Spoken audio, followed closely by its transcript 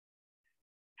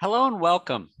Hello and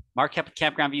welcome. Mark Koep at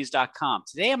campgroundviews.com.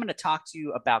 Today I'm going to talk to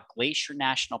you about Glacier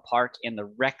National Park and the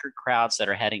record crowds that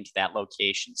are heading to that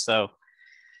location. So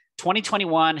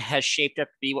 2021 has shaped up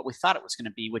to be what we thought it was going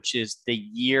to be, which is the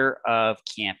year of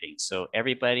camping. So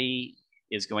everybody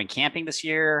is going camping this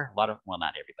year. Well,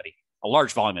 not everybody, a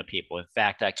large volume of people. In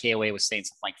fact, KOA was saying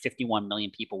something like 51 million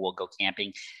people will go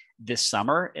camping this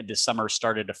summer. And this summer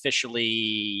started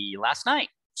officially last night.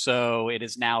 So it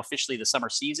is now officially the summer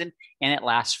season, and it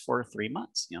lasts for 3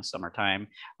 months. Summertime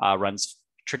runs.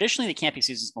 Traditionally, the camping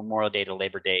season is Memorial Day to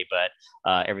Labor Day, but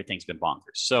everything's been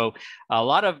bonkers. So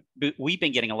we've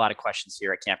been getting a lot of questions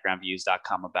here at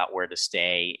campgroundviews.com about where to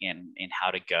stay and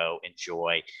how to go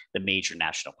enjoy the major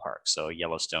national parks. So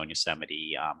Yellowstone,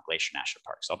 Yosemite, Glacier National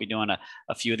Park. So I'll be doing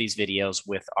a few of these videos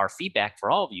with our feedback for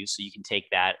all of you, so you can take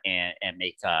that and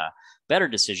make better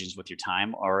decisions with your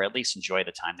time, or at least enjoy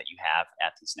the time that you have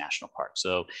at these national parks.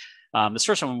 So this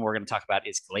first one we're going to talk about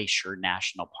is Glacier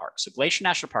National Park. So Glacier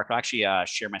National Park, I'll actually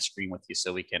share my screen with you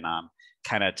so we can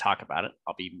kind of talk about it.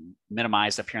 I'll be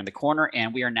minimized up here in the corner,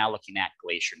 and we are now looking at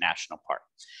Glacier National Park.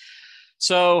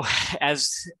 So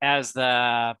as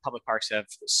the public parks have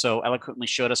so eloquently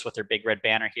showed us with their big red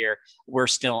banner here, we're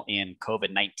still in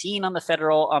COVID-19 on the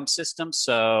federal system.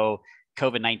 So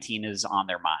COVID-19 is on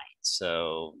their mind.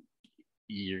 So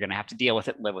you're going to have to deal with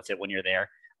it, live with it when you're there.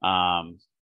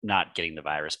 Not getting the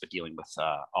virus, but dealing with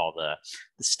all the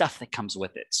stuff that comes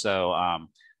with it. So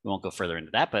we won't go further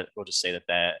into that, but we'll just say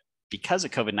that because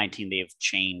of COVID-19, they've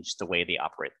changed the way they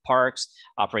operate the parks,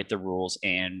 operate the rules,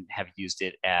 and have used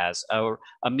it as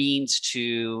a means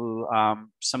to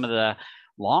some of the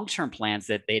long-term plans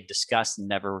that they discussed and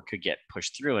never could get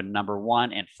pushed through. And number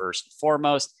one, and first and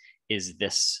foremost, is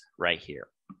this right here.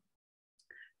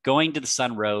 Going to the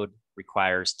Sun Road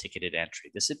requires ticketed entry.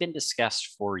 This had been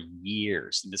discussed for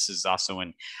years. And this is also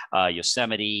in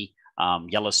Yosemite,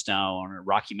 Yellowstone,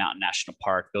 Rocky Mountain National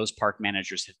Park. Those park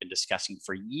managers have been discussing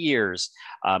for years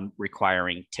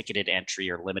requiring ticketed entry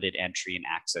or limited entry and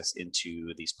access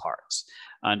into these parks.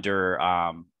 Under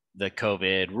the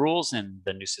COVID rules and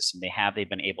the new system they've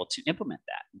been able to implement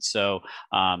that. And so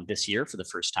this year, for the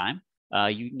first time,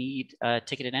 you need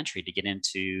ticketed entry to get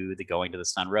into the Going to the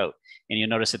Sun Road. And you'll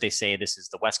notice that they say this is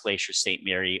the West Glacier, St.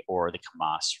 Mary, or the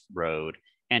Camas Road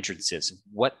entrances.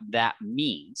 What that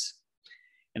means,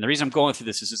 and the reason I'm going through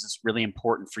this is it's really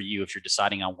important for you if you're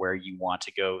deciding on where you want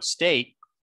to go stay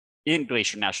in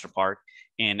Glacier National Park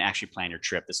and actually plan your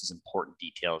trip. This is important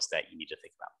details that you need to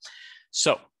think about.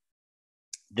 So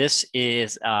this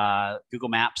is Google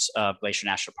Maps of Glacier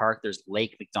National Park. There's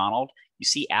Lake McDonald. You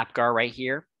see Apgar right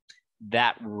here.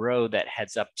 That road that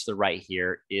heads up to the right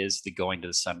here is the Going to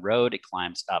the Sun Road. It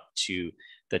climbs up to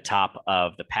the top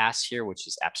of the pass here, which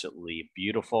is absolutely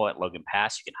beautiful at Logan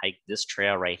Pass. You can hike this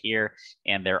trail right here,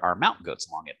 and there are mountain goats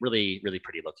along it. Really, really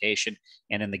pretty location.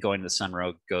 And then the Going to the Sun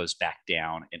Road goes back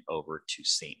down and over to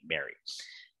St. Mary.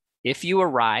 If you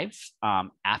arrive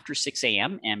after 6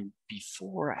 a.m. and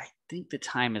before, I think the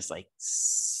time is like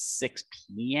 6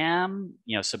 p.m.,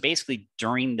 so basically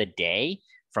during the day,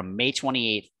 from May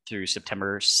 28th through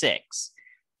September 6th,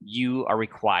 you are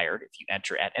required, if you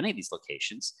enter at any of these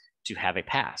locations, to have a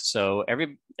pass. So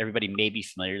everybody may be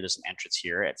familiar. There's an entrance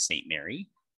here at St. Mary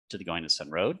to the Going to the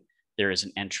Sun Road. There is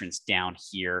an entrance down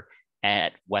here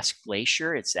at West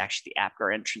Glacier. It's actually the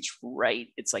Apgar entrance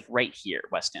it's like right here,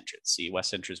 West entrance. See,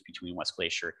 West entrance between West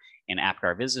Glacier and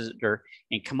Apgar Visitor.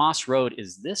 And Camas Road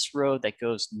is this road that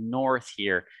goes north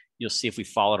here. You'll see if we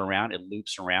follow it around, it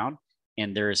loops around,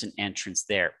 and there is an entrance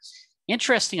there.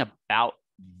 Interesting about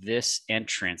this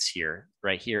entrance here,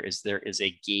 right here, is there is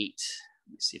a gate.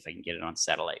 Let me see if I can get it on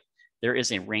satellite. There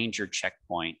is a ranger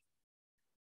checkpoint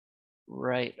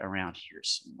right around here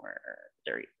somewhere.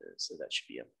 There it is. So that should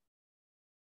be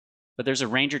but there's a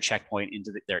ranger checkpoint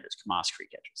there it is, Camas Creek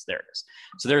entrance. There it is.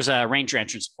 So there's a ranger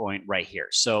entrance point right here.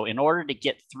 So in order to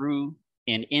get through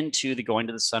and into the Going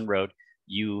to the Sun Road,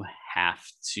 you have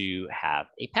to have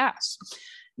a pass.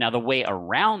 Now, the way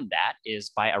around that is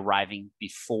by arriving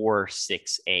before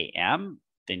 6 a.m.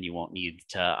 Then you won't need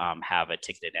to have a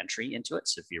ticketed entry into it.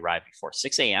 So if you arrive before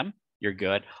 6 a.m., you're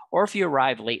good. Or if you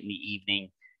arrive late in the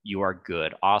evening, you are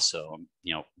good also.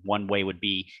 One way would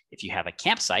be if you have a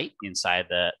campsite inside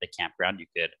the campground, you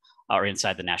could, or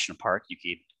inside the national park, you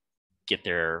could get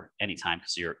there anytime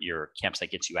because your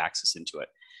campsite gets you access into it.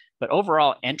 But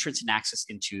overall, entrance and access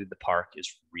into the park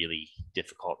is really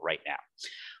difficult right now.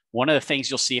 One of the things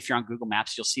you'll see if you're on Google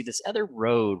Maps, you'll see this other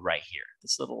road right here,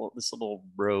 this little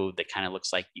road that kind of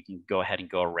looks like you can go ahead and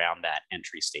go around that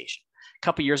entry station. A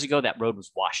couple years ago, that road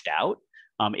was washed out.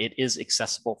 It is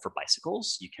accessible for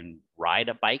bicycles. You can ride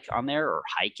a bike on there or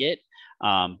hike it.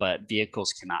 but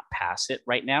vehicles cannot pass it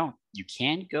right now. You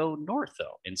can go north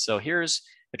though. And so here's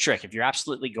the trick. If you're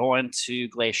absolutely going to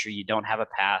Glacier, you don't have a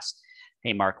pass.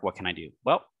 Hey, Mark, what can I do?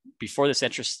 Well, before this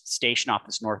entrance station off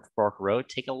this North Fork Road,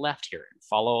 take a left here and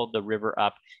follow the river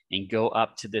up and go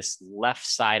up to this left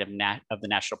side of the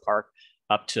national park,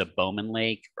 up to Bowman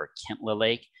Lake or Kintla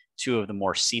Lake, two of the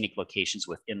more scenic locations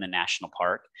within the national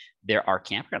park. There are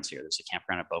campgrounds here. There's a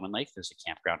campground at Bowman Lake. There's a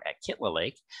campground at Kintla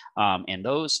Lake. And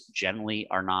those generally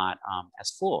are not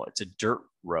as full. It's a dirt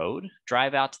road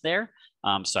drive out to there.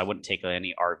 So I wouldn't take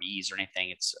any RVs or anything.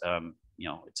 It's,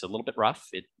 it's a little bit rough.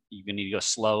 You're going to need to go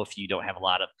slow if you don't have a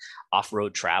lot of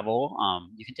off-road travel.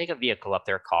 You can take a vehicle up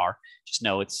there, a car. Just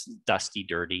know it's dusty,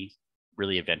 dirty,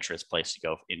 really adventurous place to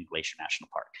go in Glacier National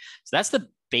Park. So that's the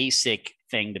basic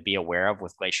thing to be aware of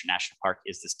with Glacier National Park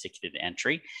is this ticketed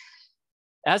entry.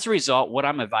 As a result, what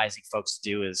I'm advising folks to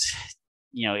do is,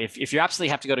 if you absolutely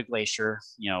have to go to Glacier,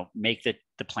 make the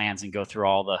plans and go through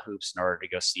all the hoops in order to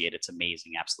go see it. It's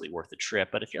amazing, absolutely worth the trip.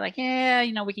 But if you're like,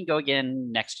 we can go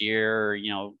again next year,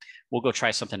 we'll go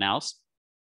try something else.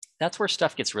 That's where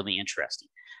stuff gets really interesting.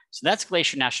 So that's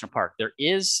Glacier National Park. There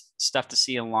is stuff to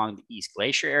see along the East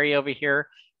Glacier area over here.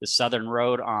 The Southern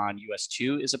Road on US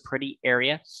 2 is a pretty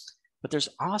area. But there's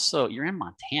also, you're in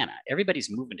Montana. Everybody's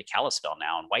moving to Kalispell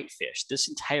now and Whitefish. This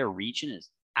entire region is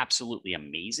absolutely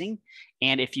amazing.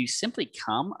 And if you simply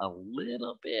come a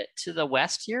little bit to the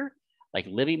west here, like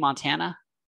Libby, Montana,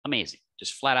 amazing,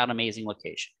 just flat out amazing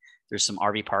location. There's some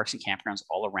RV parks and campgrounds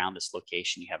all around this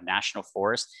location. You have national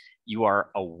forest. You are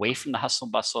away from the hustle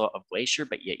and bustle of Glacier,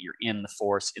 but yet you're in the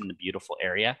forest in the beautiful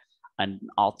area, an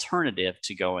alternative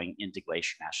to going into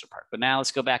Glacier National Park. But now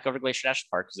let's go back over to Glacier National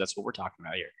Park because that's what we're talking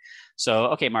about here. So,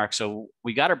 okay, Mark, so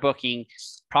we got our booking.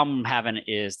 Problem I'm having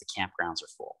is the campgrounds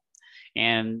are full.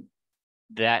 And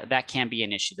that can be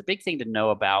an issue. The big thing to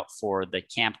know about for the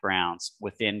campgrounds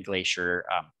within Glacier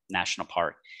National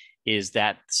Park is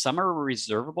that some are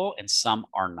reservable and some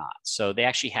are not. So they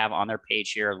actually have on their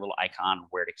page here a little icon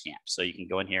where to camp. So you can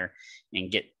go in here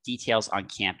and get details on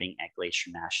camping at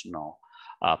Glacier National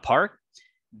Park.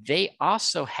 They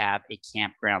also have a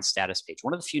campground status page,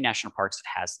 one of the few national parks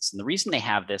that has this. And the reason they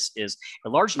have this is a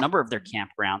large number of their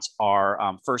campgrounds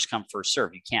are first come, first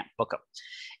serve. You can't book them.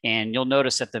 And you'll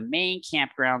notice that the main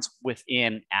campgrounds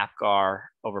within Apgar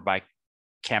over by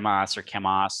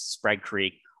Chemos, Sprague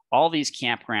Creek, all these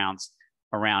campgrounds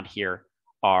around here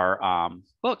are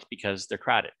booked because they're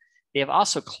crowded. They have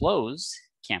also closed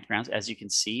campgrounds, as you can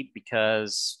see,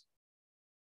 because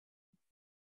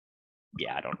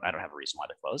I don't have a reason why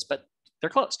they're closed, but they're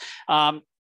closed. The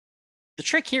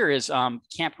trick here is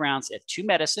campgrounds at Two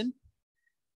Medicine,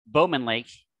 Bowman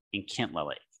Lake, and Kintla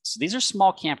Lake. So these are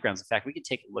small campgrounds. In fact, we can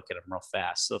take a look at them real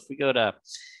fast. So if we go to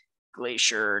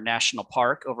Glacier National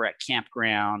Park over at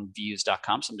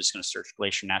campgroundviews.com. So I'm just going to search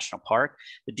Glacier National Park.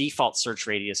 The default search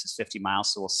radius is 50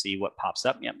 miles. So we'll see what pops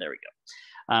up. Yep, there we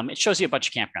go. It shows you a bunch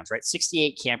of campgrounds, right?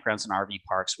 68 campgrounds and RV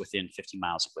parks within 50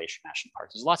 miles of Glacier National Park.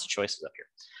 There's lots of choices up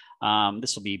here.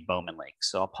 This will be Bowman Lake.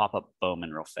 So I'll pop up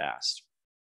Bowman real fast.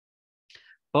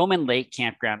 Bowman Lake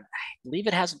Campground, I believe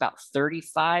it has about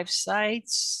 35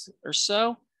 sites or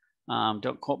so.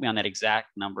 Don't quote me on that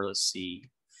exact number. Let's see.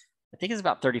 I think it's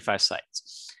about 35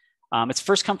 sites. It's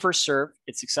first come, first serve.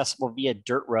 It's accessible via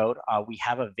dirt road. We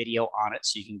have a video on it,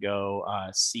 so you can go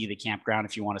see the campground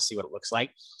if you want to see what it looks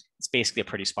like. It's basically a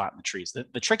pretty spot in the trees.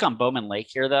 The trick on Bowman Lake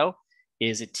here, though,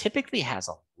 is it typically has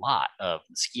a lot of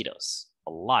mosquitoes.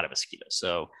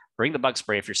 So bring the bug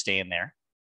spray if you're staying there.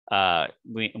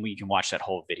 We can watch that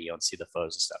whole video and see the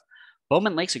photos and stuff.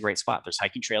 Bowman Lake's a great spot. There's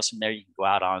hiking trails from there. You can go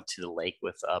out onto the lake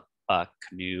with a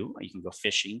canoe. You can go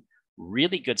fishing.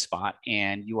 Really good spot,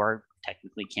 and you are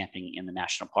technically camping in the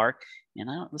national park. And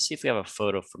let's see if we have a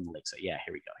photo from the lake. So yeah,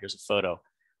 here we go. Here's a photo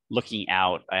looking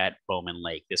out at Bowman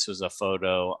Lake. This was a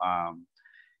photo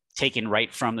taken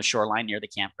right from the shoreline near the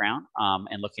campground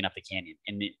and looking up the canyon.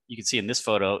 And you can see in this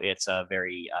photo, it's a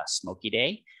very smoky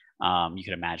day. You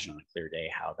can imagine on a clear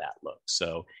day how that looks.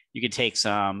 So you can take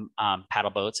some paddle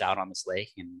boats out on this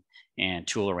lake and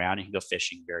tool around. You can go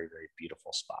fishing. Very, very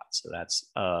beautiful spot. So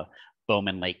that's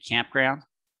Bowman Lake Campground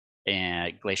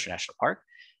and Glacier National Park.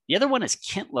 The other one is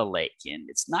Kintla Lake, and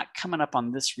it's not coming up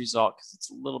on this result because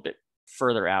it's a little bit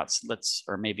further out. So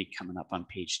or maybe coming up on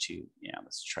page 2. Yeah,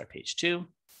 let's try page 2.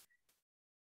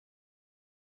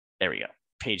 There we go.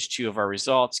 Page 2 of our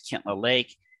results, Kintla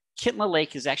Lake. Kintla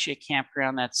Lake is actually a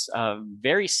campground that's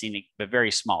very scenic, but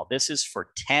very small. This is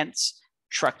for tents,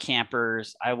 truck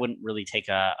campers. I wouldn't really take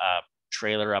a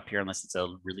trailer up here unless it's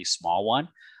a really small one.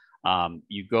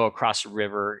 You go across the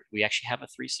river. We actually have a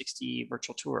 360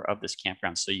 virtual tour of this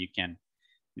campground, so you can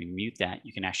We mute that.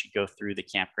 You can actually go through the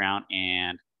campground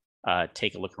and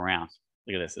take a look around.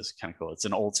 Look at this. This is kind of cool. It's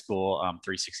an old school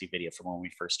 360 video from when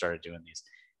we first started doing these.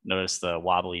 Notice the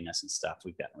wobbliness and stuff.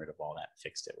 We've gotten rid of all that,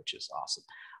 fixed it, which is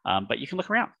awesome. But you can look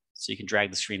around. So you can drag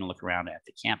the screen and look around at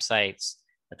the campsites,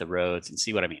 at the roads, and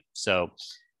see what I mean. So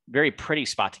very pretty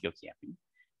spot to go camping.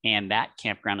 And that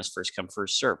campground is first come,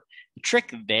 first serve. The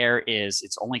trick there is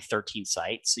it's only 13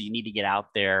 sites. So you need to get out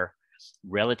there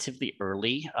relatively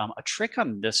early. A trick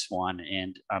on this one,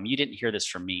 and you didn't hear this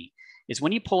from me, is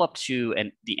when you pull up to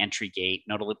the entry gate,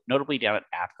 notably down at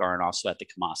Apgar and also at the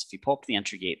Kamas, if you pull up to the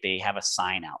entry gate, they have a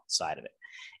sign outside of it.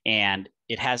 And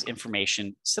it has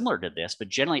information similar to this, but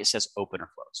generally it says open or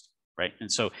closed, right?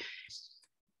 And so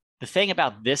the thing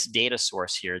about this data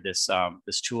source here, this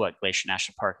tool at Glacier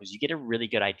National Park, is you get a really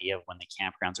good idea of when the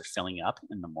campgrounds are filling up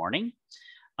in the morning,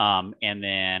 and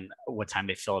then what time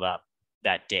they fill it up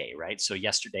that day, right? So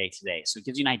yesterday, today. So it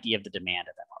gives you an idea of the demand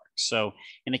at that park. So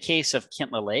in the case of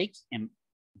Kintla Lake, and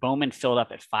Bowman filled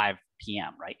up at 5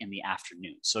 p.m., right, in the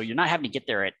afternoon. So you're not having to get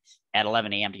there at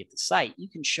 11 a.m. to get the site. You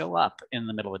can show up in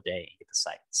the middle of the day and get the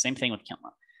site. Same thing with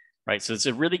Kintla, right? So it's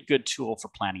a really good tool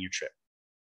for planning your trip.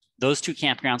 Those two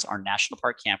campgrounds are national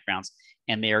park campgrounds,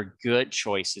 and they are good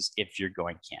choices if you're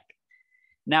going camping.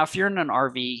 Now, if you're in an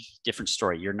RV, different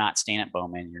story. You're not staying at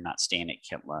Bowman, you're not staying at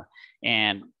Kintla,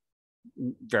 and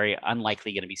very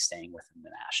unlikely going to be staying within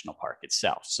the national park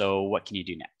itself. So what can you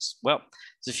do next? Well,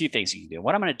 there's a few things you can do.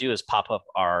 What I'm going to do is pop up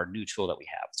our new tool that we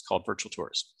have. It's called Virtual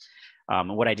Tours.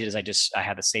 And what I did is I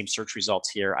had the same search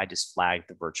results here. I just flagged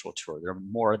the virtual tour. There are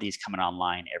more of these coming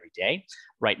online every day.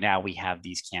 Right now, we have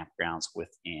these campgrounds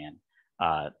within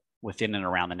and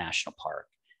around the national park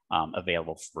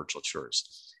available for virtual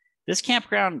tours. This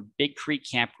campground, Big Creek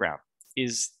Campground,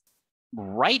 is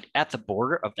right at the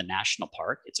border of the national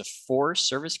park. It's a Forest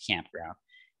Service campground.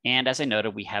 And as I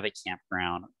noted, we have a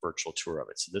campground virtual tour of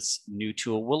it. So this new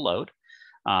tool will load.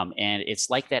 And it's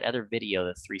like that other video,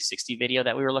 the 360 video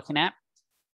that we were looking at.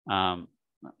 Let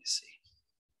me see.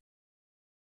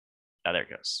 Oh, there it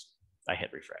goes. I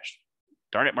hit refresh.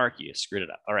 Darn it, Mark, you screwed it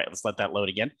up. All right, let's let that load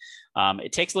again.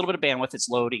 It takes a little bit of bandwidth. It's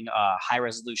loading high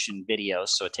resolution video,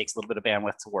 so it takes a little bit of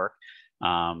bandwidth to work.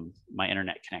 My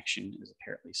internet connection is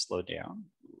apparently slowed down.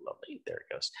 Lovely, there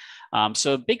it goes.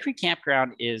 So Big Creek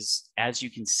Campground is, as you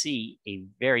can see, a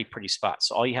very pretty spot.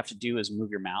 So all you have to do is move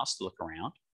your mouse to look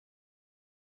around.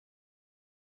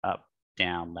 Up,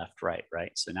 down, left, right,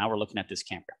 right. So now we're looking at this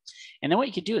campground. And then what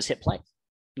you could do is hit play.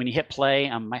 When you hit play,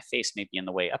 my face may be in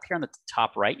the way. Up here on the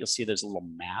top right, you'll see there's a little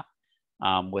map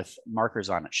with markers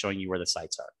on it showing you where the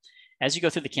sites are. As you go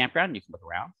through the campground, you can look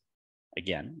around.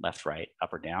 Again, left, right,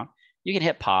 up or down. You can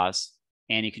hit pause,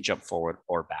 and you can jump forward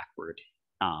or backward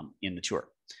in the tour.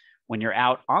 When you're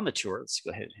out on the tour, let's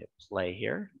go ahead and hit play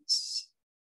here.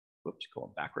 Whoops,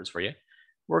 going backwards for you.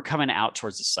 We're coming out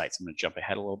towards the sites. I'm going to jump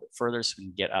ahead a little bit further so we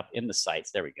can get up in the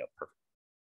sites. There we go. Perfect.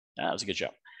 That was a good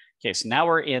jump. Okay, so now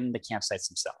we're in the campsites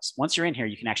themselves. Once you're in here,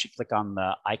 you can actually click on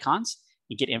the icons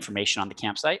and get information on the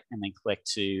campsite, and then click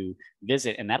to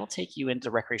visit, and that'll take you into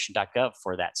recreation.gov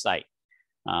for that site.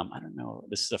 I don't know.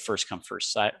 This is a first come,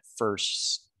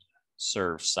 first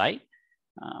serve site.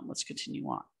 Let's continue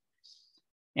on.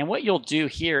 And what you'll do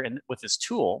here with this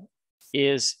tool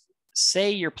is,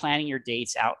 say you're planning your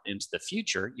dates out into the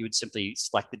future, you would simply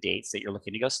select the dates that you're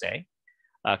looking to go stay,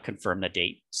 confirm the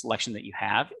date selection that you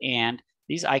have, and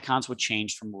these icons would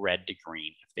change from red to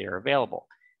green if they are available.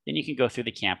 Then you can go through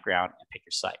the campground and pick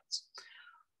your sites.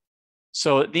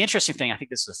 So the interesting thing, I think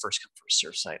this is a first come, first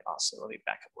serve site also. Let me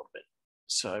back up a little bit.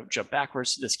 So I jump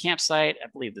backwards to this campsite. I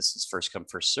believe this is first come,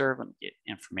 first serve. Let me get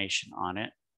information on it.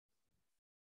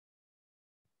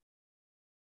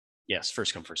 Yes,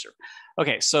 first come, first serve.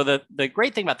 Okay, so the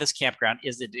great thing about this campground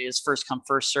is it is first come,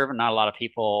 first serve, and not a lot of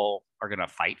people are going to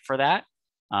fight for that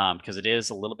because it is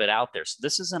a little bit out there. So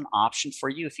this is an option for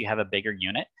you if you have a bigger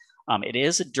unit. It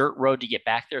is a dirt road to get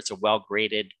back there. It's a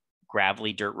well-graded,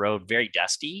 gravelly dirt road, very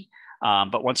dusty.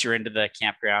 But once you're into the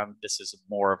campground, this is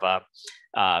more of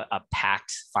a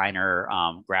packed, finer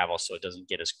gravel, so it doesn't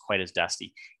get quite as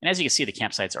dusty. And as you can see, the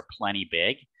campsites are plenty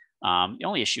big. The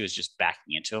only issue is just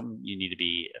backing into them. You need to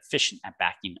be efficient at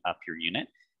backing up your unit.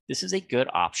 This is a good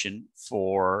option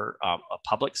for a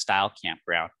public style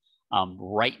campground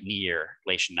right near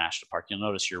Glacier National Park. You'll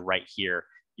notice you're right here.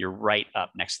 You're right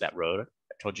up next to that road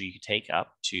I told you could take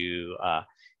up to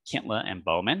Kintla and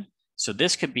Bowman. So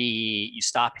this could be, you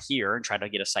stop here and try to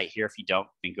get a site here. If you don't,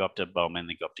 then go up to Bowman,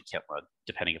 then go up to Kintla,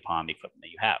 depending upon the equipment that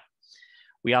you have.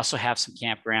 We also have some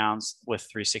campgrounds with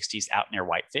 360s out near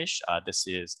Whitefish. This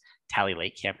is Tally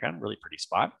Lake Campground, really pretty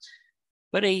spot.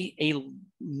 But a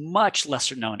much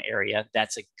lesser known area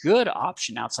that's a good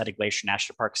option outside of Glacier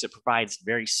National Park because it provides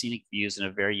very scenic views in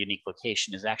a very unique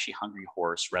location is actually Hungry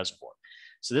Horse Reservoir.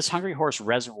 So this Hungry Horse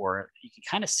Reservoir, you can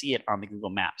kind of see it on the Google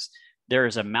Maps. There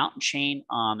is a mountain chain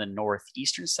on the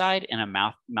northeastern side and a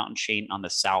mountain chain on the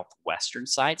southwestern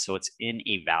side. So it's in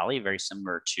a valley, very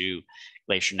similar to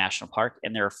Glacier National Park.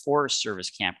 And there are Forest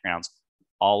Service campgrounds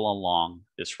all along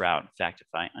this route. In fact, if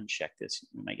I uncheck this,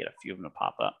 we might get a few of them to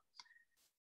pop up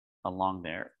along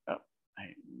there. Oh,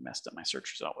 I messed up my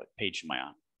search result. What page am I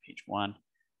on? Page 1.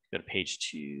 Go to page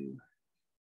 2,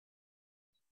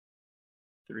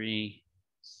 3.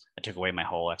 I took away my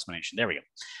whole explanation. There we go.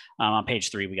 On page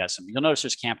 3, we got some. You'll notice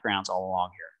there's campgrounds all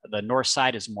along here. The north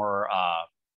side is more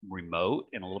remote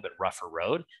and a little bit rougher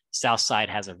road. The south side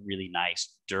has a really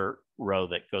nice dirt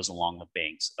road that goes along the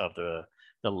banks of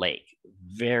the lake.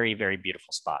 Very, very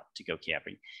beautiful spot to go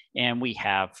camping. And we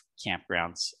have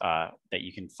campgrounds that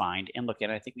you can find and look at.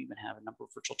 I think we even have a number of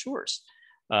virtual tours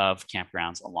of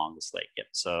campgrounds along this lake. Yep.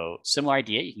 So similar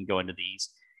idea, you can go into these,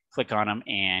 click on them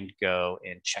and go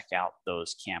and check out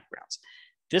those campgrounds.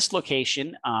 This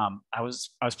location, I was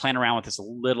playing around with this a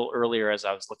little earlier as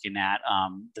I was looking at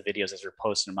the videos as we we're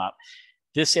posting them up.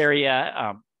 This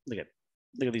area, look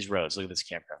at these roads, look at this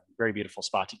campground. Very beautiful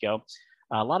spot to go.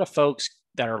 A lot of folks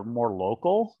that are more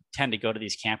local tend to go to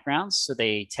these campgrounds. So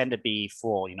they tend to be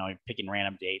full, picking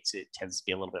random dates, it tends to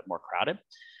be a little bit more crowded,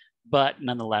 but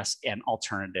nonetheless, an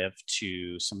alternative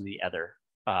to some of the other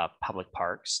public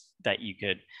parks that you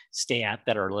could stay at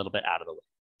that are a little bit out of the way.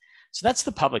 So that's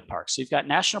the public parks. So you've got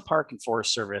National Park and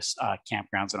Forest Service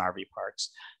campgrounds and RV parks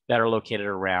that are located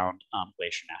around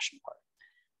Glacier National Park.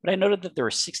 But I noted that there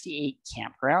were 68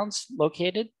 campgrounds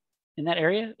located in that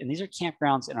area, and these are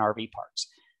campgrounds and RV parks.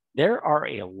 There are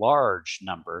a large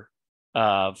number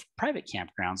of private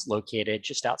campgrounds located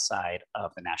just outside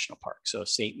of the national park. So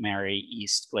St. Mary,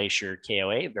 East Glacier,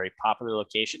 KOA, a very popular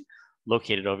location,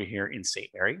 located over here in St.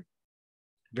 Mary.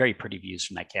 Very pretty views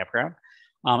from that campground.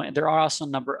 And there are also a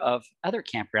number of other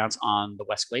campgrounds on the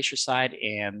West Glacier side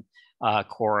and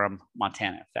Quorum,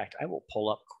 Montana. In fact, I will pull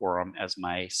up Quorum as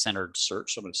my centered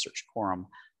search. So I'm going to search Quorum,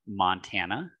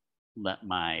 Montana, let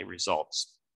my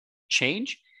results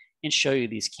change, and show you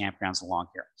these campgrounds along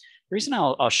here. The reason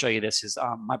I'll show you this is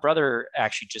my brother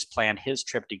actually just planned his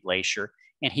trip to Glacier,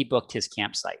 and he booked his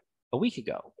campsite a week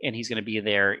ago, and he's going to be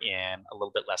there in a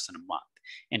little bit less than a month.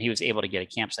 And he was able to get a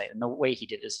campsite. And the way he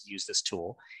did is use this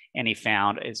tool, and he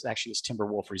found it's actually this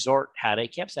Timberwolf Resort had a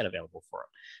campsite available for him.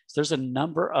 So there's a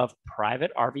number of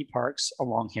private RV parks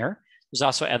along here. There's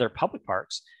also other public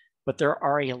parks, but there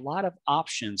are a lot of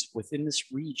options within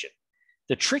this region.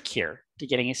 The trick here to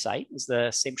getting a site is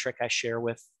the same trick I share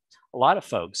with a lot of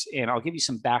folks, and I'll give you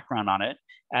some background on it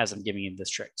as I'm giving you this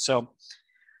trick. So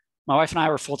my wife and I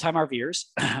were full-time RVers.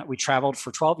 We traveled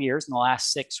for 12 years, and the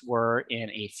last 6 were in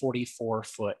a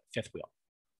 44-foot fifth wheel.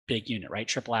 Big unit, right?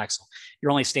 Triple axle.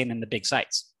 You're only staying in the big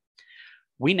sites.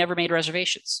 We never made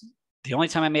reservations. The only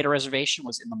time I made a reservation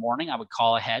was in the morning. I would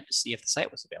call ahead to see if the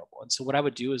site was available. And so what I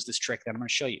would do is this trick that I'm going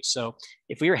to show you. So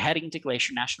if we were heading to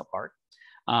Glacier National Park,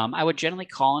 I would generally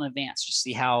call in advance to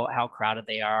see how crowded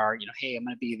they are. Hey, I'm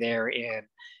going to be there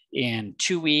in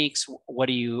 2 weeks. What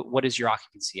is your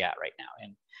occupancy at right now?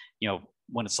 And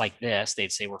when it's like this,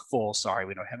 they'd say, we're full. Sorry,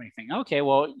 we don't have anything. Okay,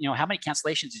 well, how many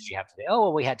cancellations did you have today? Oh,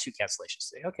 well, we had 2 cancellations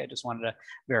today. Okay, I just wanted to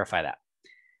verify that.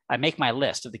 I make my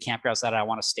list of the campgrounds that I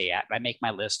want to stay at. I make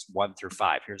my list 1 through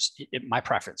 5. Here's my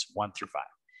preference, 1 through 5.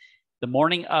 The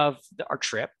morning of our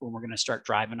trip, when we're going to start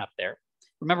driving up there,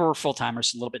 remember, we're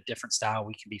full-timers, a little bit different style.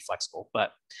 We can be flexible,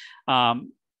 but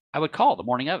I would call the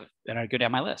morning of it, and I'd go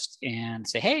down my list and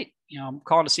say, hey, I'm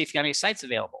calling to see if you got any sites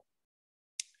available.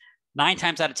 9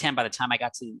 times out of 10, by the time I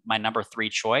got to my number 3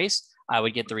 choice, I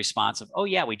would get the response of, oh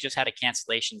yeah, we just had a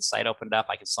cancellation, site opened up,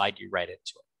 I can slide you right into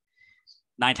it.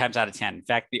 9 times out of 10. In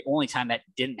fact, the only time that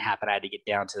didn't happen, I had to get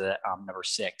down to the number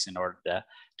 6 in order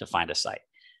to find a site.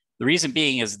 The reason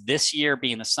being is this year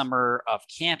being the summer of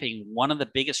camping, one of the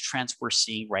biggest trends we're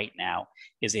seeing right now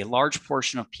is a large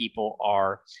portion of people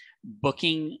are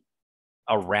booking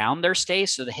around their stay.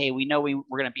 So that, hey, we know we're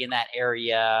going to be in that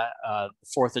area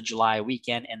 4th of July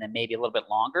weekend, and then maybe a little bit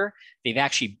longer. They've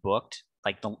actually booked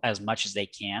as much as they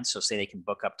can. So say they can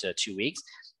book up to 2 weeks.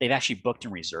 They've actually booked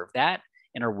and reserved that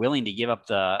and are willing to give up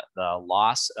the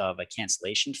loss of a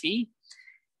cancellation fee.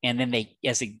 And then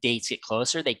as the dates get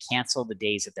closer, they cancel the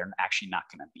days that they're actually not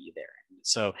going to be there.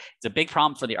 So it's a big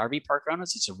problem for the RV park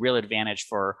owners. It's a real advantage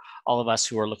for all of us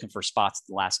who are looking for spots at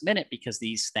the last minute, because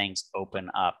these things open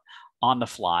up on the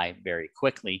fly very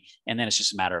quickly. And then it's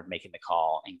just a matter of making the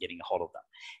call and getting a hold of them.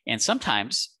 And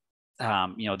sometimes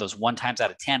those 1 times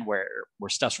out of 10 where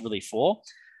stuff's really full,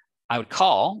 I would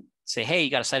call, say, hey, you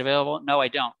got a site available? No, I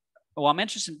don't. Well, I'm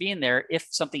interested in being there. If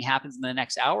something happens in the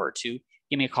next hour or two,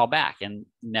 give me a call back. And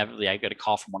inevitably I get a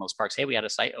call from one of those parks. Hey, we had a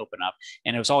site open up.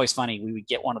 And it was always funny. We would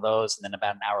get one of those, and then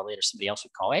about an hour later, somebody else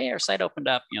would call, hey, our site opened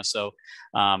up. So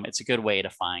it's a good way to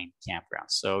find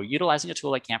campgrounds. So utilizing a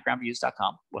tool like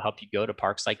campgroundviews.com will help you go to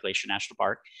parks like Glacier National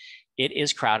Park. It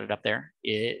is crowded up there.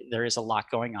 There is a lot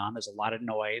going on. There's a lot of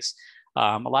noise,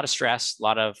 a lot of stress, a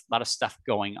lot of stuff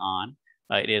going on.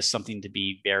 It is something to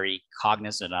be very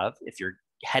cognizant of if you're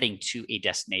heading to a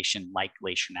destination like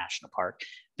Glacier National Park,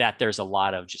 that there's a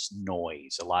lot of just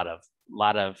noise, a lot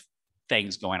of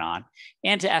things going on,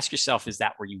 and to ask yourself, is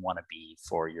that where you want to be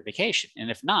for your vacation? And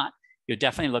if not, you'll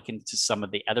definitely look into some of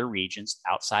the other regions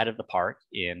outside of the park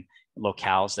in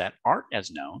locales that aren't as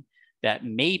known, that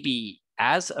may be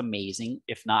as amazing,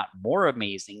 if not more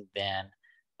amazing than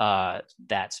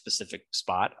that specific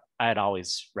spot. I'd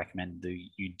always recommend that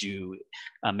you do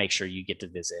make sure you get to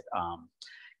visit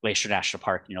Glacier National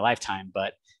Park in your lifetime.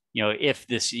 But if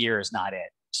this year is not it,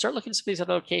 start looking at some of these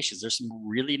other locations. There's some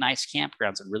really nice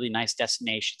campgrounds and really nice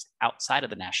destinations outside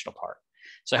of the national park.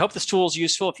 So I hope this tool is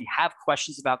useful. If you have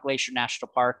questions about Glacier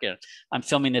National Park, I'm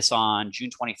filming this on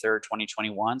June 23rd,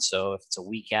 2021. So if it's a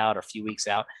week out or a few weeks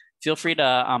out, feel free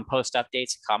to post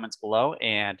updates and comments below.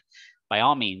 And by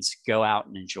all means, go out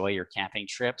and enjoy your camping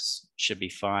trips. Should be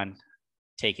fun.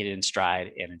 Take it in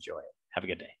stride and enjoy it. Have a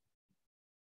good day.